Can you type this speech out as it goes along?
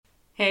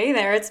Hey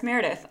there, it's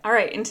Meredith. All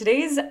right, in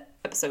today's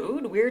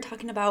episode, we're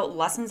talking about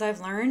lessons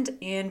I've learned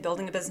in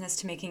building a business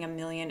to making $1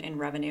 million in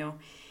revenue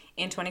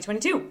in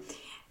 2022.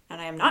 And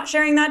I am not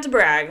sharing that to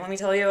brag. Let me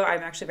tell you, I'm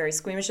actually very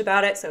squeamish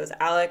about it. So is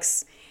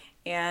Alex.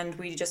 And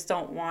we just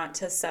don't want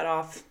to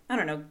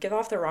give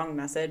off the wrong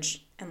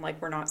message and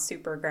like we're not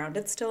super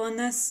grounded still in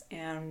this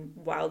and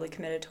wildly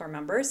committed to our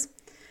members.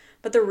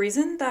 But the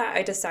reason that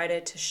I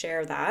decided to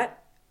share that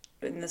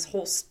in this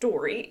whole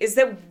story is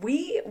that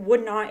we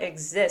would not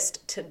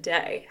exist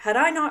today had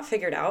I not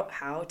figured out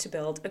how to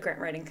build a grant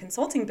writing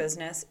consulting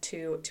business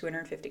to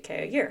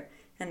 $250K a year.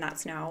 And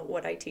that's now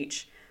what I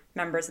teach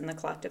members in the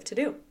collective to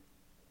do.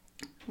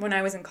 When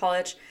I was in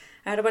college,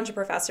 I had a bunch of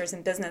professors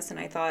in business and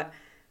I thought,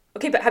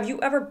 okay, but have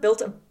you ever built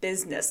a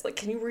business? Like,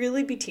 can you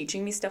really be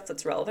teaching me stuff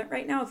that's relevant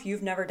right now if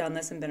you've never done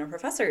this and been a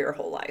professor your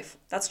whole life?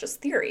 That's just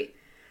theory.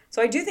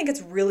 So I do think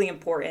it's really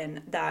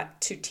important that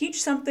to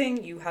teach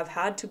something, you have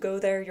had to go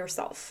there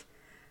yourself.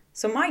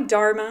 So my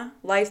dharma,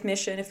 life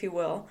mission, if you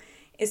will,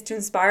 is to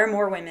inspire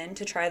more women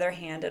to try their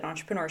hand at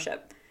entrepreneurship.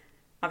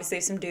 Obviously,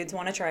 if some dudes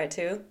want to try it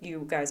too,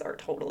 you guys are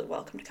totally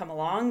welcome to come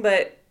along,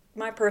 but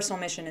my personal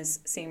mission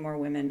is seeing more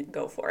women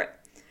go for it.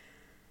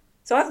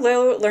 So I've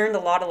learned a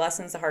lot of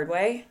lessons the hard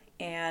way,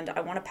 and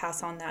I want to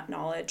pass on that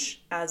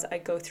knowledge as I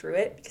go through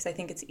it because I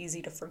think it's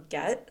easy to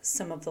forget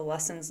some of the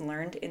lessons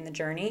learned in the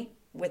journey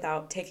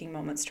without taking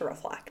moments to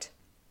reflect.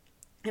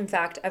 In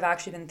fact, I've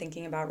actually been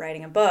thinking about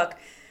writing a book,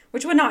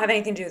 which would not have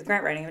anything to do with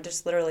grant writing. It would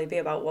just literally be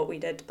about what we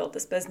did to build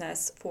this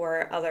business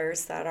for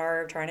others that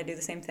are trying to do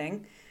the same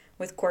thing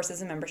with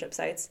courses and membership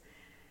sites.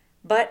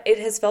 But it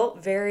has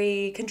felt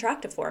very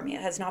contractive for me.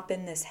 It has not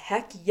been this,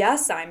 heck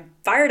yes, I'm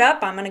fired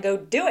up, I'm going to go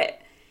do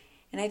it.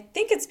 And I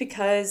think it's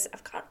because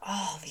I've got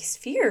all these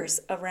fears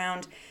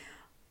around,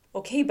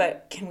 okay,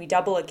 but can we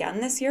double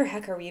again this year?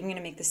 Heck, are we even going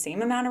to make the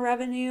same amount of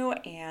revenue?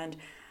 And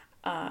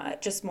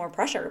just more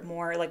pressure,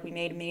 more like we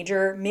made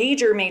major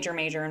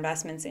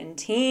investments in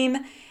team.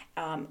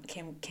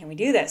 Can we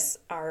do this?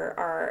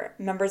 Are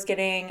members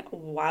getting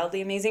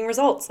wildly amazing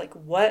results? Like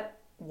what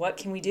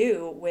can we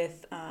do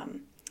with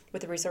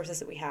the resources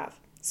that we have?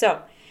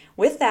 So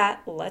with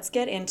that, let's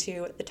get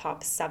into the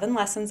top 7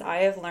 lessons I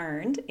have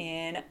learned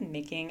in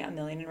making $1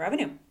 million in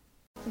revenue.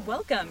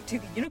 Welcome to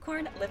the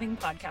Unicorn Living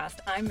Podcast.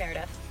 I'm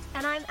Meredith.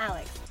 And I'm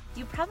Alex.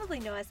 You probably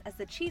know us as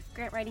the Chief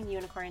Grant Writing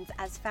Unicorns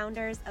as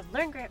founders of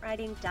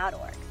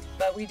LearnGrantWriting.org.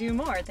 But we do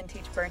more than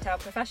teach burnt-out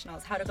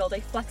professionals how to build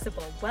a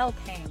flexible,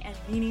 well-paying, and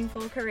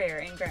meaningful career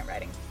in grant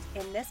writing.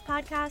 In this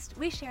podcast,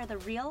 we share the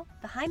real,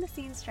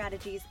 behind-the-scenes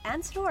strategies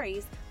and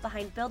stories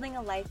behind building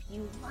a life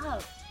you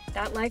love.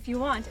 That life you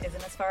want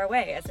isn't as far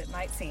away as it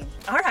might seem.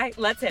 All right,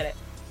 let's hit it.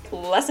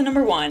 Lesson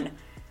number 1,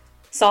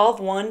 solve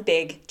one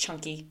big,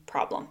 chunky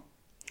problem.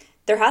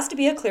 There has to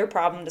be a clear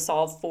problem to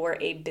solve for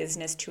a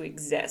business to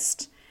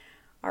exist.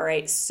 All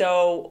right,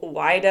 so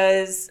why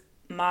does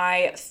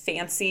my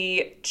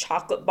fancy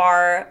chocolate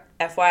bar,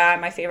 FYI,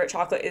 my favorite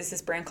chocolate is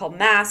this brand called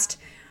Mast.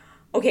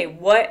 Okay,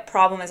 what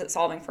problem is it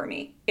solving for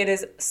me? It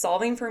is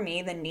solving for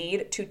me the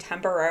need to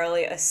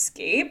temporarily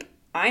escape.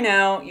 I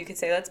know you could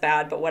say that's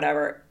bad, but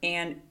whatever.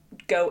 And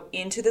go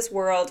into this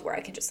world where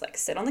I can just like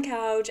sit on the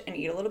couch and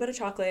eat a little bit of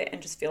chocolate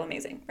and just feel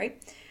amazing,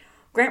 right?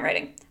 Grant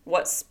writing.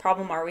 What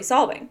problem are we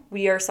solving?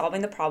 We are solving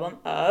the problem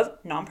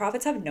of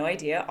nonprofits have no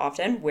idea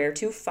often where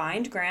to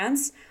find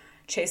grants,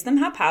 chase them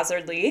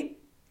haphazardly,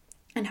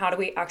 and how do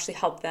we actually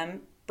help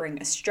them bring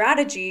a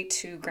strategy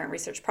to grant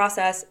research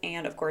process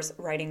and, of course,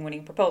 writing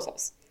winning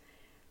proposals.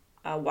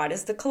 Why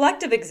does the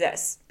collective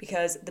exist?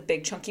 Because the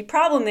big chunky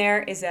problem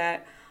there is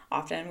that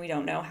often we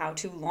don't know how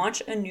to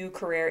launch a new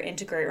career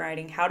into grant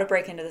writing, how to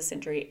break into this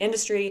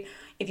industry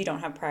if you don't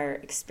have prior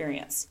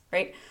experience,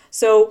 right?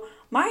 So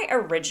my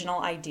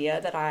original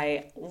idea that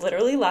I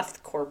literally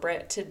left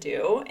corporate to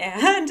do,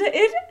 and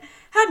it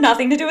had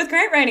nothing to do with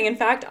grant writing. In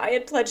fact, I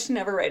had pledged to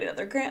never write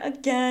another grant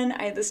again.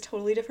 I had this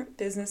totally different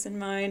business in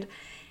mind.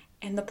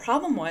 And the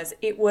problem was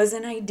it was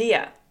an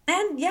idea.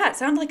 And yeah, it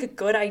sounded like a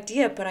good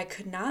idea, but I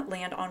could not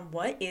land on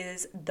what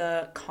is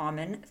the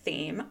common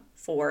theme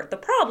for the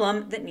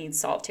problem that needs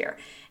solved here.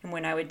 And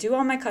when I would do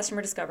all my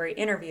customer discovery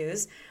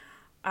interviews,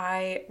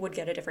 I would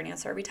get a different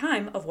answer every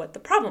time of what the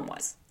problem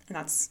was. And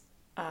that's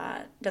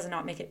does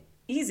not make it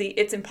easy.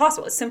 It's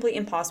impossible. It's simply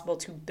impossible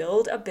to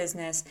build a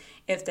business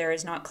if there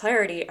is not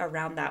clarity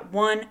around that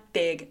one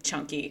big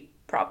chunky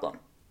problem.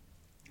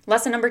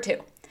 Lesson number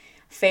 2,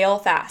 fail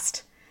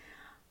fast.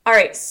 All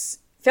right,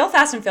 fail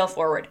fast and fail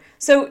forward.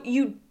 So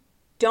you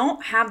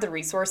don't have the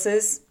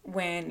resources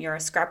when you're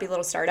a scrappy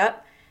little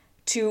startup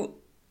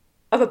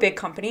of a big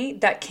company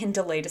that can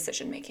delay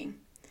decision making.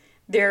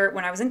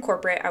 When I was in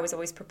corporate, I was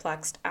always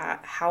perplexed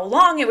at how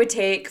long it would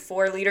take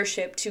for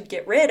leadership to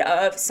get rid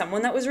of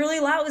someone that was really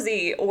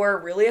lousy or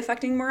really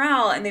affecting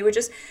morale, and they would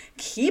just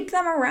keep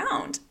them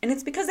around. And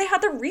it's because they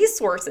had the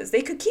resources.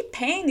 They could keep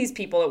paying these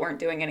people that weren't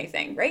doing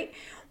anything, right?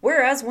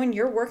 Whereas when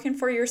you're working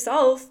for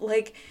yourself,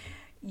 like,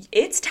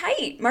 it's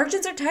tight.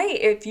 Margins are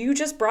tight. If you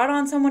just brought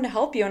on someone to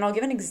help you, and I'll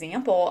give an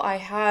example. I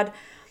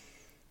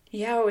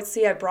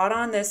brought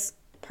on this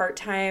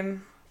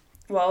part-time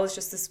well, it was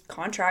just this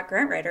contract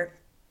grant writer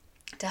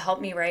to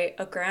help me write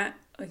a grant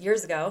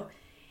years ago.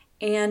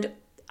 And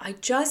I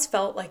just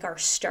felt like our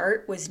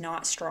start was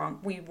not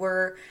strong.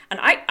 And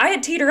I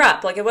had teeter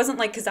up. Like, it wasn't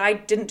like because I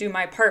didn't do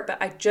my part,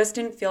 but I just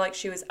didn't feel like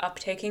she was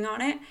uptaking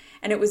on it.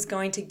 And it was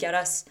going to get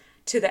us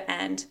to the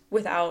end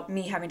without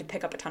me having to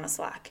pick up a ton of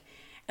slack.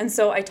 And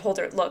so I told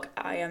her, look,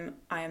 I am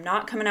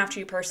not coming after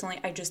you personally.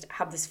 I just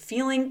have this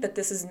feeling that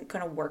this isn't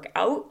going to work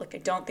out. Like, I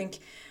don't think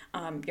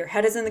your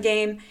head is in the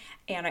game.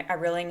 And I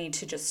really need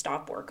to just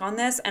stop work on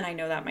this. And I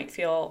know that might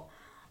feel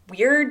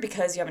weird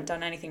because you haven't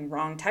done anything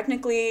wrong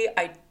technically.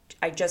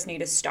 I just need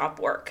to stop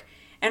work.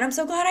 And I'm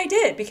so glad I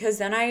did, because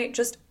then I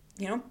just,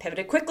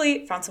 pivoted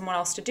quickly, found someone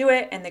else to do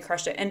it, and they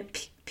crushed it. And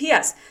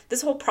P.S.,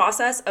 this whole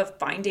process of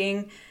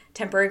finding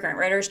temporary grant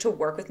writers to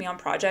work with me on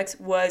projects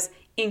was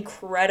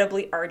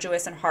incredibly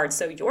arduous and hard.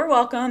 So you're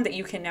welcome that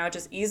you can now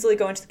just easily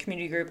go into the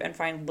community group and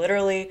find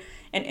literally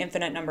an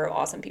infinite number of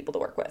awesome people to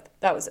work with.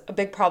 That was a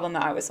big problem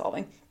that I was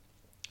solving.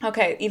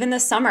 Okay, even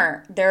this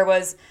summer,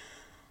 there's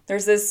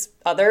this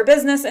other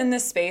business in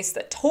this space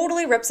that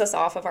totally rips us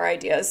off of our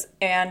ideas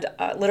and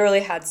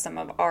literally had some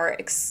of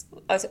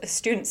a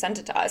student sent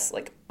it to us,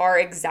 like our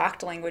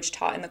exact language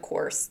taught in the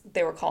course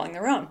they were calling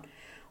their own,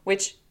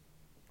 which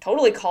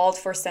totally called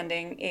for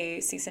sending a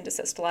cease and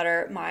desist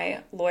letter.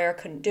 My lawyer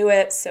couldn't do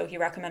it, so he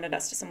recommended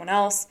us to someone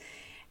else.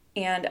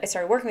 And I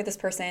started working with this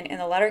person, and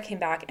the letter came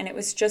back, and it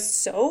was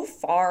just so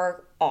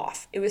far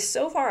off. It was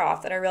so far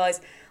off that I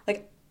realized,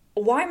 like,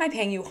 why am I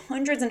paying you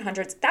hundreds and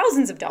hundreds,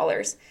 thousands of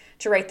dollars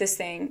to write this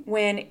thing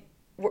when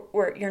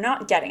you're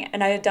not getting it?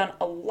 And I had done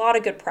a lot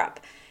of good prep.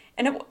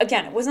 And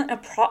it wasn't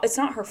it's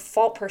not her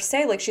fault per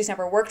se. Like, she's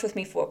never worked with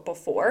me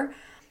before.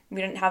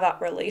 We didn't have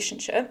that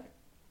relationship.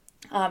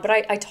 But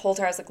I told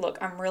her, I was like, look,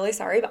 I'm really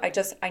sorry, but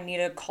I need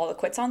to call it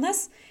quits on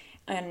this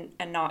and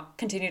not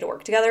continue to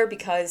work together,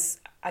 because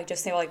I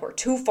just feel like we're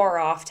too far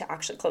off to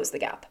actually close the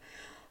gap.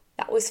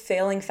 That was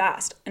failing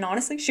fast. And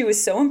honestly, she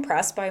was so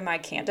impressed by my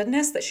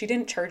candidness that she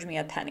didn't charge me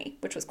a penny,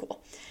 which was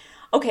cool.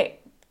 Okay,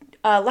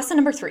 lesson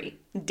number 3,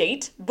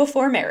 date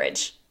before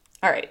marriage.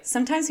 All right,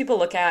 sometimes people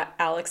look at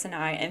Alex and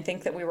I and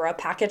think that we were a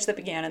package that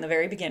began in the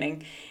very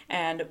beginning,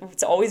 and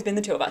it's always been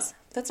the two of us.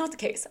 That's not the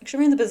case. Actually,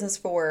 we were in the business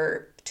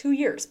for 2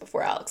 years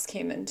before Alex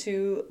came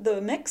into the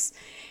mix,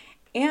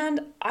 and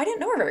I didn't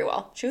know her very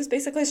well. She was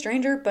basically a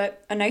stranger,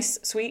 but a nice,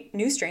 sweet,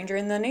 new stranger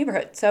in the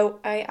neighborhood.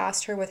 So I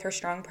asked her, with her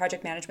strong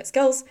project management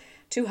skills,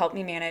 to help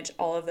me manage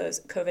all of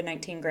those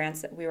COVID-19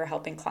 grants that we were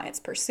helping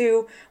clients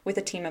pursue with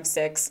a team of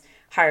 6,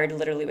 hired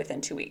literally within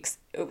 2 weeks.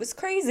 It was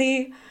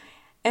crazy.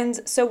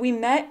 And so we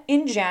met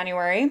in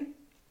January. It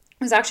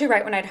was actually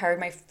right when I'd hired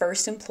my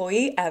first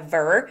employee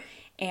ever.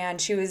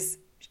 And she was,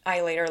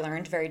 I later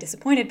learned, very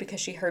disappointed because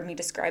she heard me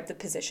describe the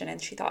position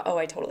and she thought, oh,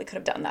 I totally could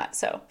have done that.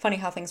 So funny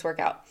how things work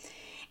out.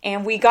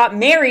 And we got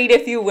married,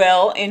 if you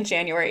will, in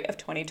January of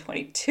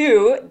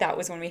 2022. That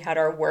was when we had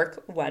our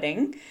work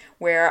wedding,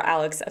 where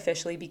Alex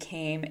officially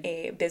became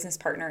a business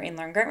partner in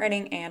Learn Grant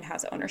Writing and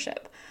has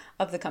ownership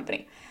of the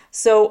company.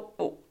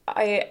 So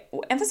I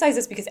emphasize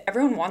this because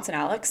everyone wants an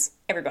Alex.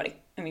 Everybody.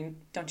 I mean,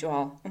 don't you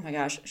all? Oh my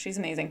gosh, she's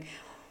amazing.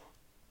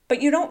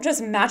 But you don't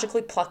just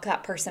magically pluck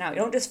that person out. You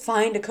don't just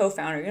find a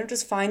co-founder. You don't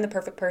just find the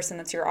perfect person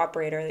that's your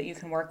operator that you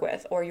can work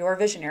with, or your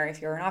visionary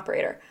if you're an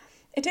operator.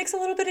 It takes a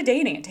little bit of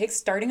dating. It takes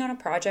starting on a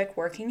project,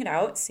 working it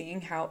out,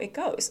 seeing how it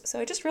goes. So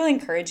I just really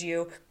encourage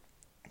you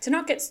to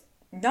don't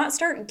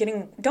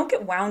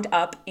get wound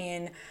up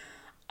in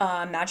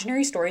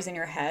imaginary stories in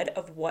your head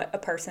of what a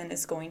person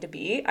is going to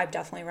be. I've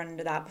definitely run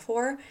into that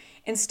before.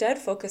 Instead,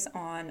 focus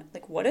on,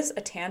 like, what is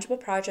a tangible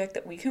project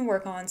that we can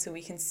work on so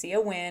we can see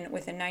a win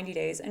within 90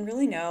 days and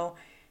really know,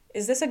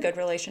 is this a good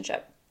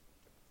relationship?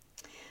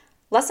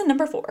 Lesson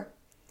number 4,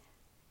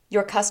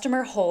 your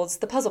customer holds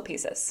the puzzle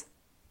pieces.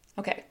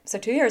 Okay, so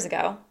 2 years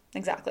ago,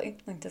 exactly,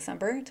 like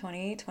December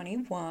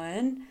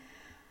 2021,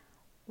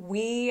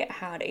 we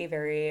had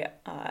a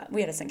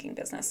sinking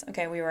business.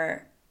 Okay, we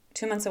were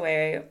 2 months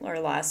away or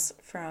less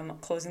from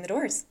closing the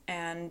doors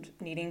and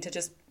needing to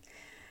just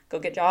go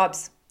get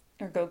jobs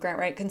or go grant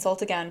write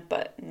consult again,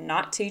 but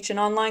not teach an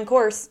online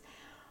course.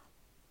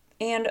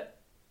 And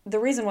the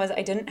reason was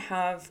I didn't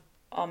have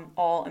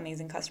all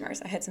amazing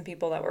customers. I had some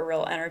people that were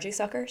real energy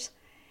suckers.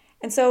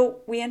 And so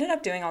we ended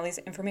up doing all these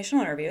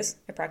informational interviews.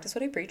 I practice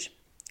what I preach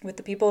with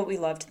the people that we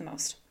loved the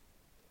most.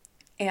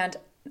 And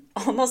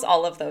almost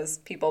all of those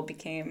people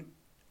became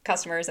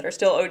customers that are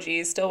still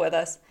OGs, still with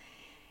us.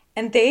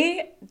 And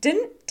they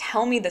didn't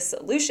tell me the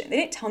solution. They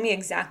didn't tell me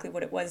exactly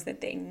what it was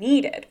that they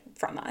needed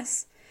from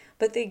us,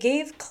 but they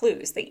gave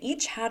clues. They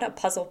each had a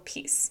puzzle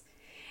piece.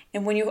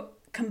 And when you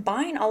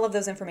combine all of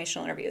those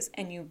informational interviews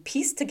and you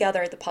piece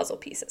together the puzzle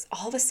pieces,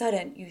 all of a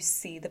sudden you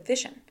see the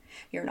vision.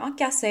 You're not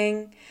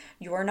guessing.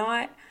 You're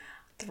not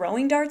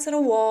throwing darts at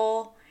a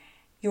wall.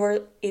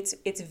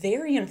 It's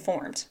very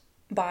informed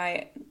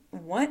by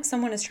what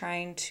someone is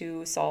trying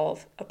to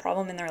solve, a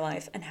problem in their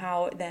life, and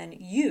how then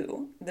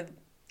you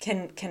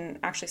can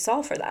actually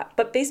solve for that,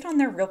 but based on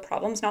their real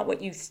problems, not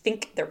what you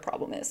think their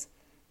problem is.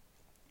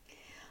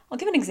 I'll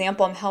give an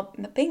example. I'm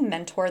helping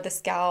mentor this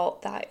gal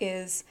that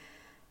is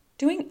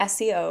doing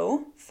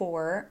SEO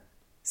for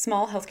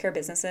small healthcare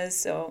businesses.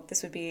 So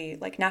this would be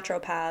like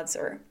naturopaths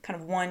or kind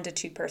of 1 to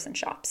 2 person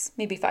shops,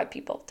 maybe 5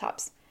 people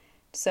tops.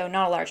 So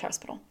not a large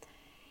hospital.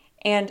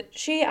 And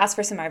she asked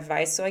for some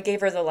advice. So I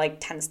gave her the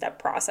 10-step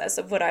process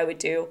of what I would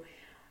do.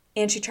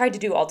 And she tried to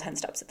do all 10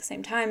 steps at the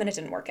same time and it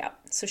didn't work out.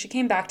 So she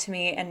came back to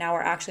me and now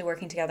we're actually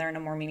working together in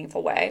a more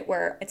meaningful way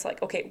where it's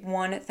okay,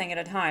 one thing at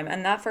a time.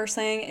 And that first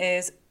thing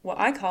is what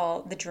I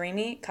call the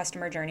dreamy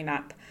customer journey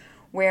map,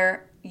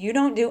 where you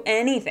don't do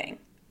anything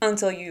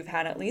until you've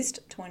had at least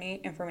 20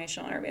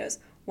 informational interviews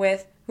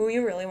with who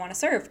you really want to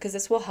serve, because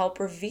this will help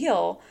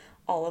reveal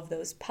all of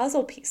those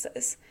puzzle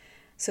pieces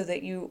so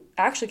that you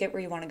actually get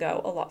where you want to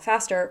go a lot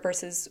faster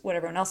versus what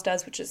everyone else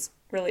does, which is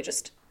really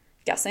just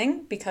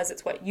guessing because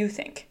it's what you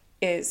think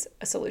is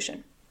a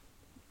solution.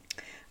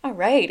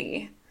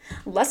 Alrighty,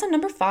 lesson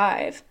number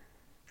 5,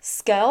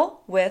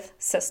 scale with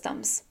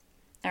systems.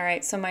 All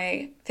right, so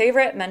my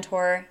favorite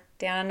mentor,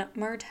 Dan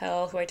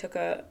Martell, who I took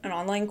an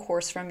online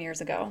course from years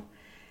ago,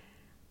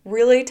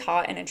 really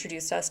taught and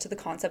introduced us to the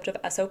concept of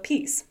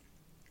SOPs,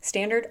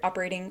 standard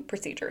operating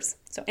procedures.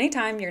 So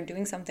anytime you're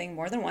doing something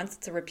more than once,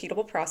 it's a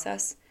repeatable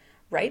process,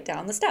 write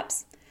down the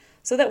steps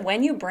so that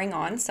when you bring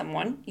on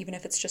someone, even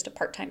if it's just a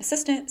part-time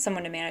assistant,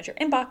 someone to manage your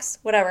inbox,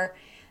 whatever,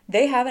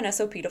 they have an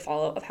SOP to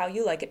follow of how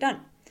you like it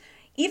done.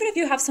 Even if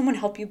you have someone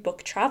help you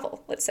book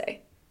travel, let's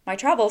say. My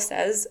travel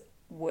says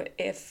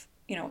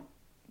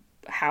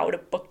how to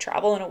book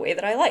travel in a way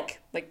that I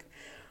like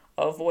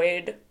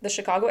avoid the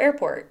Chicago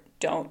airport.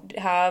 Don't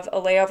have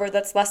a layover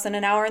that's less than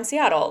an hour in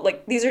Seattle.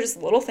 These are just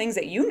little things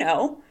that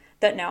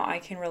that now I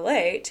can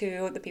relay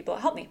to the people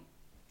that help me.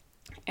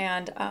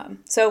 And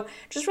so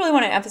just really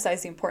want to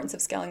emphasize the importance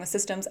of scaling with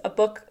systems. A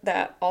book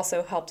that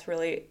also helped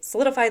really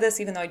solidify this,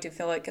 even though I do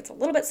feel like it's a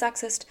little bit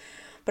sexist,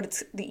 but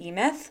it's The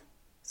E-Myth,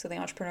 so The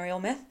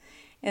Entrepreneurial Myth,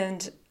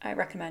 and I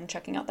recommend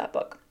checking out that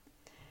book.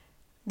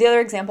 The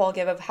other example I'll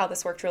give of how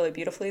this worked really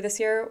beautifully this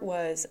year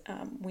was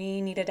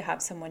we needed to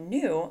have someone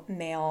new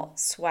mail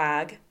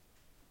swag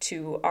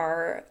to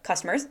our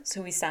customers.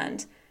 So we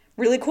send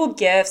really cool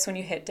gifts when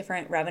you hit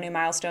different revenue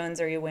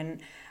milestones or you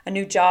win a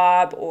new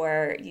job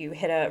or you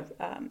hit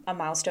a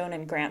milestone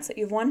in grants that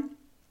you've won.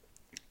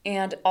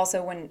 And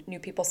also when new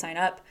people sign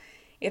up,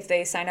 if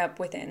they sign up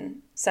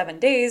within 7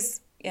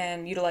 days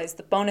and utilize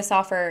the bonus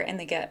offer and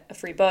they get a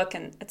free book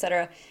and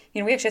etc.,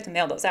 we actually have to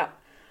mail those out.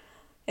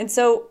 And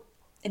so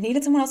I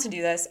needed someone else to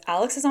do this.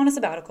 Alex is on a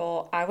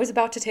sabbatical. I was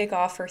about to take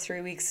off for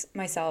 3 weeks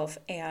myself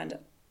and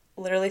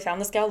literally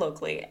found this gal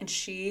locally, and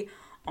she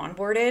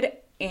onboarded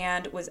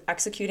and was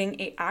executing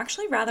a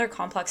actually rather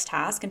complex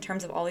task in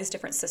terms of all these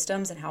different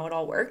systems and how it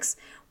all works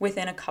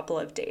within a couple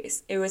of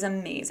days. It was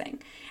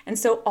amazing. And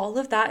so all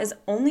of that is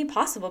only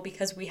possible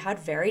because we had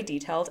very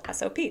detailed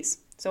SOPs.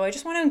 So I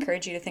just want to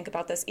encourage you to think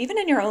about this even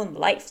in your own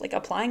life,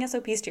 applying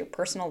SOPs to your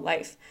personal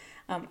life.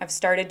 I've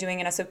started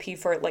doing an SOP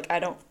for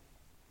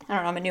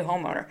I'm a new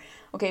homeowner.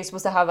 Okay, you're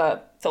supposed to have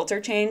a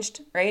filter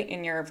changed, right,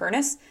 in your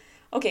furnace.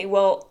 Okay,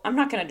 well, I'm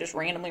not going to just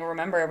randomly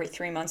remember every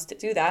 3 months to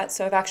do that.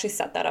 So I've actually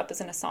set that up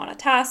as an Asana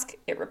task.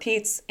 It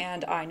repeats,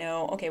 and I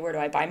know, okay, where do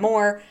I buy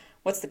more?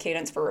 What's the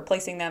cadence for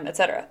replacing them,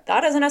 etc.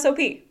 That is an SOP,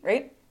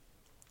 right?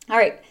 All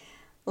right,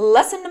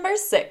 lesson number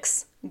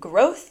 6.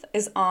 Growth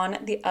is on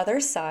the other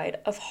side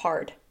of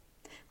hard.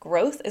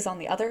 Growth is on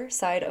the other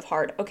side of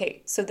hard.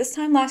 Okay, so this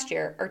time last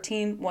year, our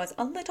team was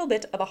a little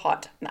bit of a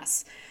hot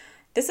mess.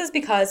 This is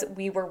because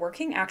we were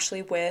working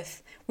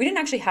we didn't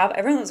actually have,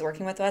 everyone that was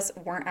working with us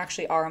weren't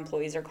actually our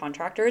employees or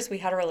contractors. We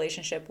had a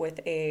relationship with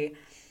a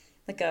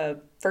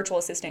virtual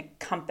assistant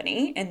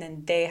company, and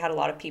then they had a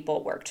lot of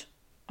people worked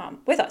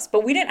with us,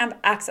 but we didn't have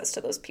access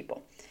to those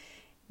people.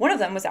 One of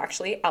them was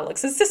actually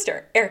Alex's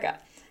sister, Erica.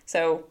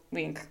 So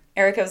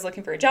Erica was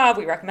looking for a job.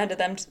 We recommended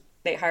them.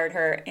 They hired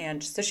her.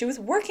 And so she was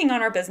working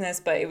on our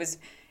business, but it was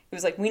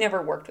we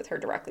never worked with her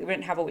directly. We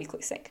didn't have a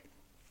weekly sync.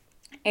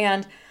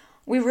 And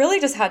we really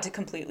just had to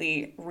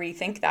completely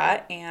rethink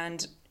that,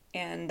 and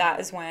that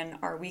is when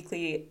our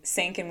weekly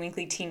sync and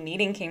weekly team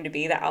meeting came to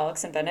be that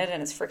Alex invented,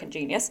 and is freaking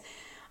genius.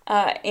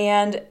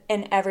 And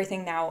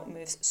everything now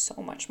moves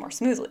so much more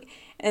smoothly.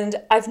 And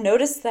I've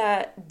noticed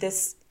that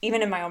this,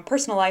 even in my own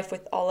personal life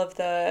with all of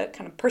the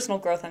kind of personal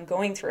growth I'm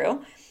going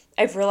through,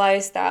 I've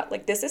realized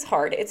that this is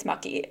hard, it's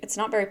mucky, it's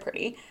not very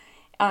pretty.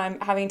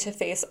 I'm having to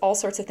face all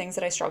sorts of things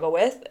that I struggle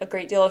with, a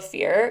great deal of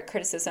fear,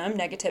 criticism,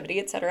 negativity,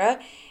 etc.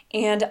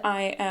 And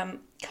I am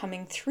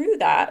coming through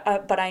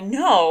that, but I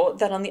know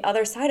that on the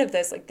other side of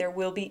this, there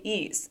will be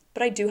ease,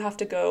 but I do have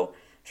to go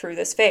through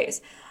this phase.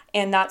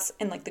 And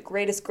the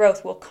greatest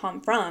growth will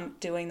come from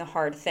doing the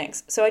hard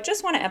things. So I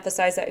just want to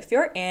emphasize that if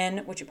you're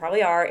which you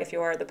probably are, if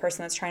you're the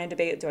person that's trying to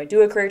debate, do I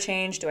do a career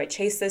change? Do I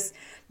chase this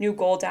new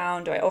goal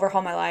down? Do I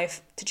overhaul my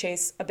life to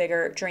chase a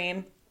bigger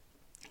dream?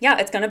 Yeah,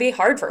 it's going to be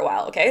hard for a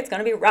while, okay? It's going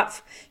to be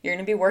rough. You're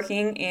going to be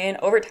working in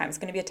overtime. It's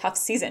going to be a tough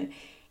season.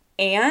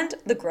 And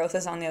the growth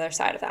is on the other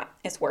side of that.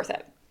 It's worth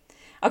it.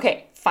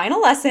 Okay,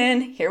 final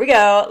lesson. Here we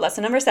go.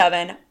 Lesson number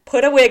 7,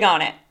 put a wig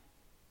on it.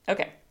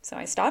 Okay, so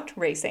I stopped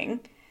racing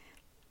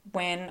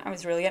when I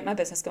was really getting my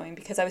business going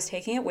because I was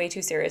taking it way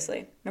too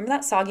seriously. Remember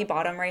that Soggy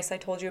Bottom race I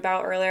told you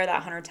about earlier,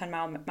 that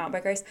 110-mile mountain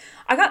bike race?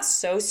 I got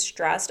so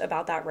stressed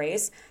about that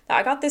race that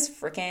I got this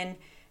freaking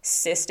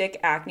cystic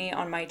acne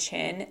on my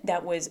chin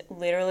that was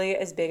literally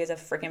as big as a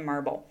freaking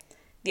marble.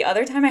 The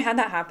other time I had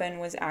that happen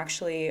was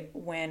actually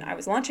when I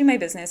was launching my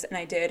business and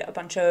I did a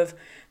bunch of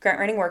grant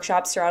writing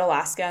workshops throughout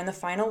Alaska, and the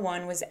final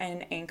one was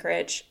in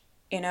Anchorage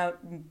in a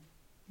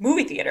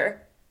movie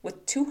theater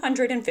with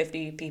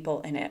 250 people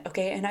in it,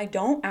 okay? And I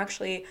don't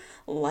actually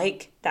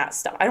like that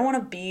stuff. I don't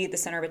want to be the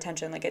center of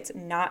attention. Like, it's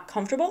not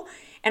comfortable.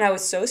 And I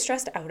was so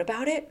stressed out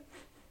about it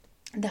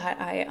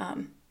that I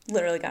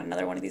literally got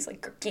another one of these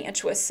like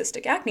gargantuous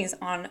cystic acnes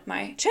on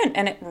my chin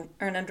and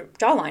a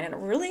jawline, and it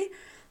really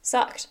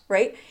sucked,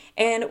 right?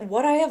 And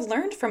what I have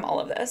learned from all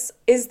of this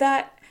is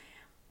that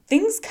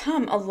things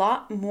come a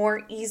lot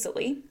more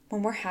easily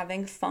when we're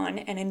having fun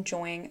and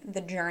enjoying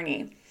the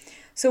journey.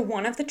 So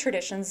one of the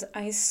traditions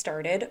I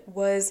started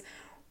was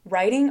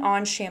writing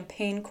on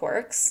champagne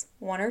corks,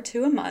 1 or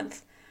 2 a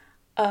month,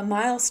 a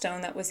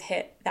milestone that was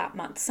hit that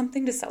month,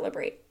 something to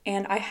celebrate.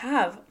 And I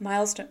have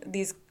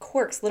these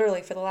corks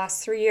literally for the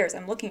last 3 years.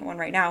 I'm looking at one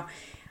right now.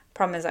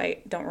 Problem is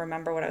I don't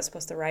remember what I was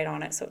supposed to write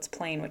on it, so it's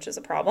plain, which is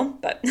a problem.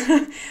 But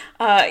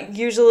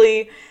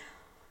usually,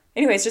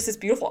 anyway, it's just this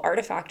beautiful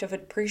artifact of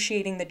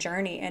appreciating the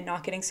journey and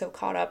not getting so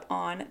caught up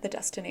on the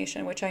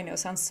destination, which I know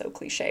sounds so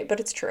cliche, but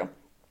it's true.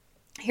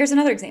 Here's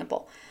another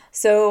example.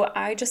 So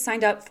I just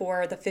signed up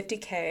for the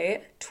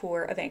 50K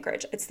tour of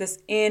Anchorage. It's this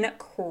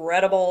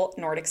incredible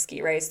Nordic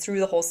ski race through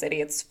the whole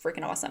city. It's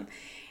freaking awesome.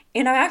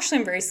 And I actually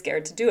am very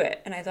scared to do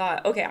it. And I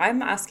thought, okay,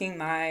 I'm asking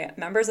my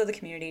members of the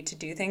community to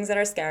do things that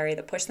are scary,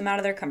 that push them out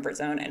of their comfort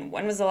zone. And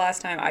when was the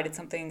last time I did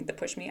something that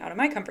pushed me out of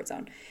my comfort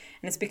zone?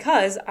 And it's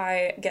because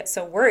I get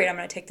so worried I'm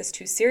going to take this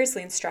too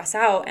seriously and stress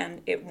out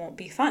and it won't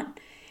be fun.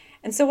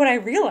 And so what I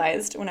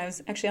realized when I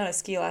was actually on a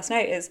ski last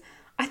night is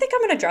I think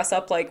I'm going to dress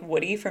up like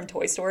Woody from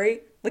Toy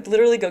Story. Like,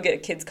 literally go get a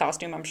kid's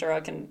costume. I'm sure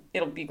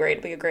it'll be great.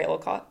 It'll be a great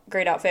little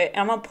great outfit.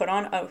 And I'm going to put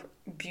on a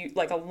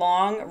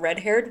long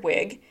red-haired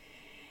wig.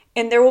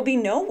 And there will be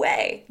no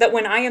way that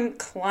when I am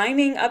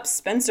climbing up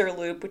Spencer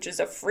Loop, which is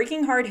a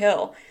freaking hard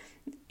hill,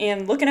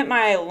 and looking at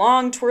my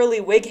long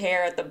twirly wig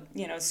hair at the,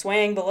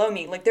 swaying below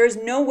me, like, there's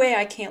no way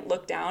I can't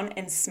look down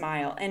and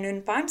smile. And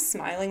if I'm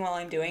smiling while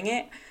I'm doing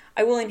it,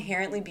 I will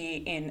inherently be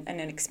in an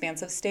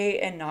expansive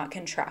state and not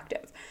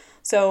contractive.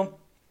 So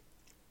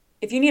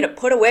if you need to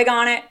put a wig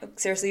on it,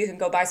 seriously, you can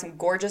go buy some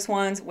gorgeous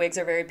ones. Wigs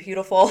are very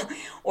beautiful.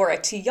 Or a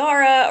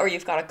tiara, or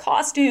you've got a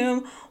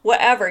costume,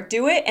 whatever.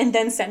 Do it and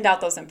then send out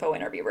those info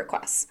interview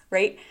requests,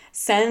 right?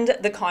 Send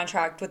the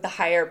contract with the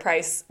higher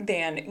price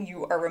than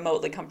you are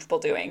remotely comfortable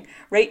doing,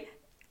 right?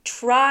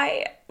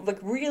 Try,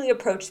 really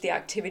approach the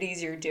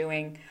activities you're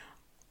doing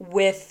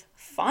with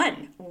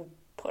fun.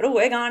 Put a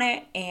wig on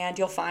it and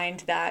you'll find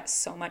that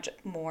so much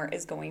more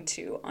is going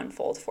to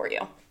unfold for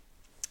you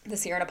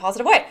this year in a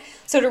positive way.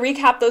 So to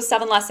recap those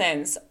 7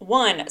 lessons: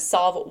 1,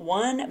 solve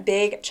one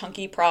big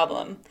chunky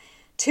problem.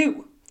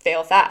 2,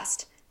 fail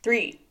fast.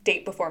 3,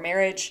 date before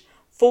marriage.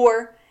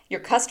 4,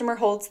 your customer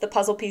holds the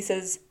puzzle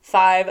pieces.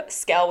 5,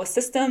 scale with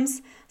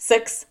systems.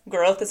 6,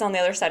 growth is on the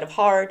other side of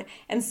hard.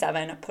 And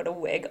 7, put a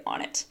wig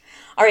on it.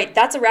 All right,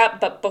 that's a wrap.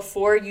 But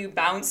before you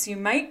bounce, you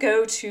might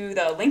go to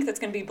the link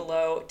that's going to be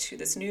below to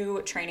this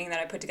new training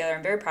that I put together.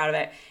 I'm very proud of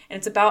it. And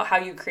it's about how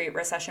you create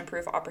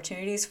recession-proof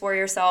opportunities for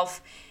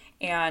yourself.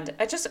 And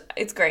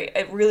it's great.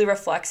 It really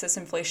reflects this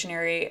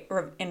inflationary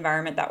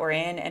environment that we're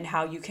in and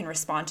how you can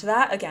respond to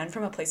that, again,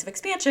 from a place of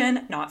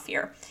expansion, not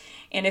fear.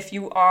 And if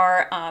you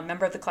are a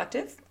member of the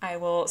collective, I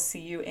will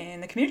see you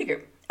in the community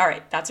group. All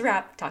right, that's a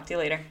wrap. Talk to you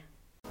later.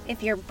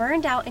 If you're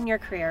burned out in your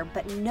career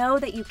but know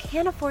that you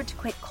can't afford to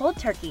quit cold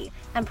turkey,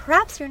 and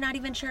perhaps you're not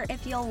even sure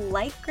if you'll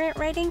like grant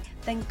writing,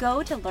 then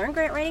go to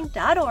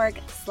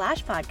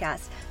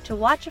learngrantwriting.org/podcast to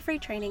watch a free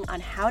training on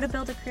how to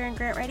build a career in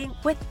grant writing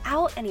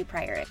without any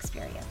prior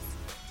experience.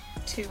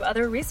 2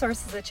 other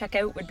resources to check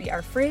out would be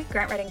our free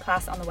grant writing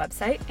class on the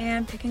website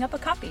and picking up a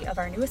copy of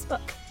our newest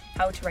book,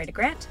 How to Write a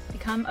Grant,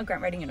 Become a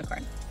Grant Writing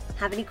Unicorn.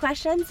 Have any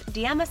questions?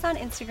 DM us on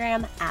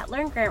Instagram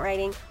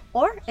 @LearnGrantWriting,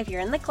 or if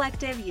you're in the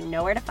collective, you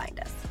know where to find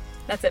us.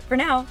 That's it for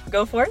now.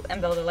 Go forth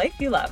and build a life you love.